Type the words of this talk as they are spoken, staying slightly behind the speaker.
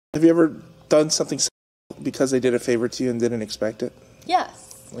Have you ever done something because they did a favor to you and didn't expect it?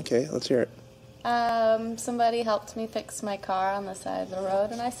 Yes. Okay, let's hear it. Somebody helped me fix my car on the side of the road,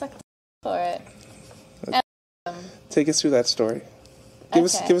 and I sucked for it. Take us through that story. Give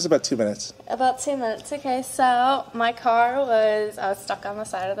us about 2 minutes. About 2 minutes. Okay, so my car I was stuck on the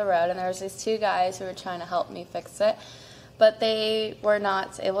side of the road, and there was these two guys who were trying to help me fix it, but they were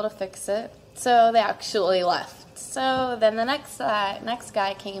not able to fix it, so they actually left. So then the next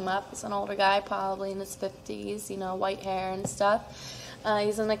guy came up. He's an older guy, probably in his 50s, you know, white hair and stuff.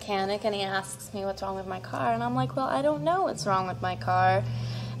 He's a mechanic, and he asks me what's wrong with my car, and I'm like, well, I don't know what's wrong with my car.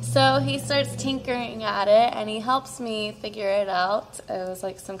 So he starts tinkering at it, and he helps me figure it out. It was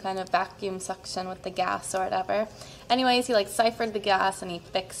like some kind of vacuum suction with the gas or whatever. Anyways, he like ciphered the gas, and he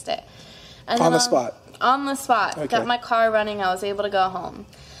fixed it. And on the spot? On the spot. Okay. Got my car running. I was able to go home.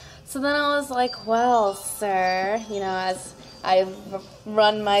 So then I was like, well, sir, you know, as I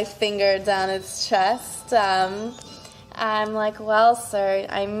run my finger down his chest, I'm like, well, sir,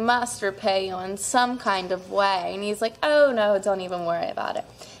 I must repay you in some kind of way. And he's like, oh, no, don't even worry about it.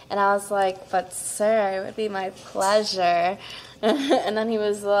 And I was like, but, sir, it would be my pleasure. And then he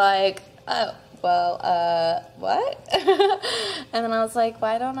was like, oh, well, what? And then I was like,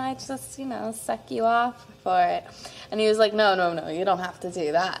 why don't I just, you know, suck you off for it? And he was like, no, you don't have to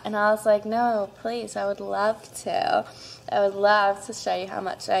do that. And I was like, no, please, I would love to. I would love to show you how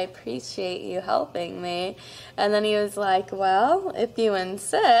much I appreciate you helping me. And then he was like, well, if you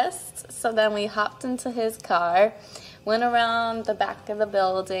insist. So then we hopped into his car, went around the back of the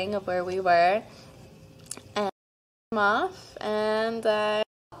building of where we were, and came off, and I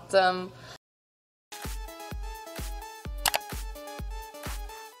helped him.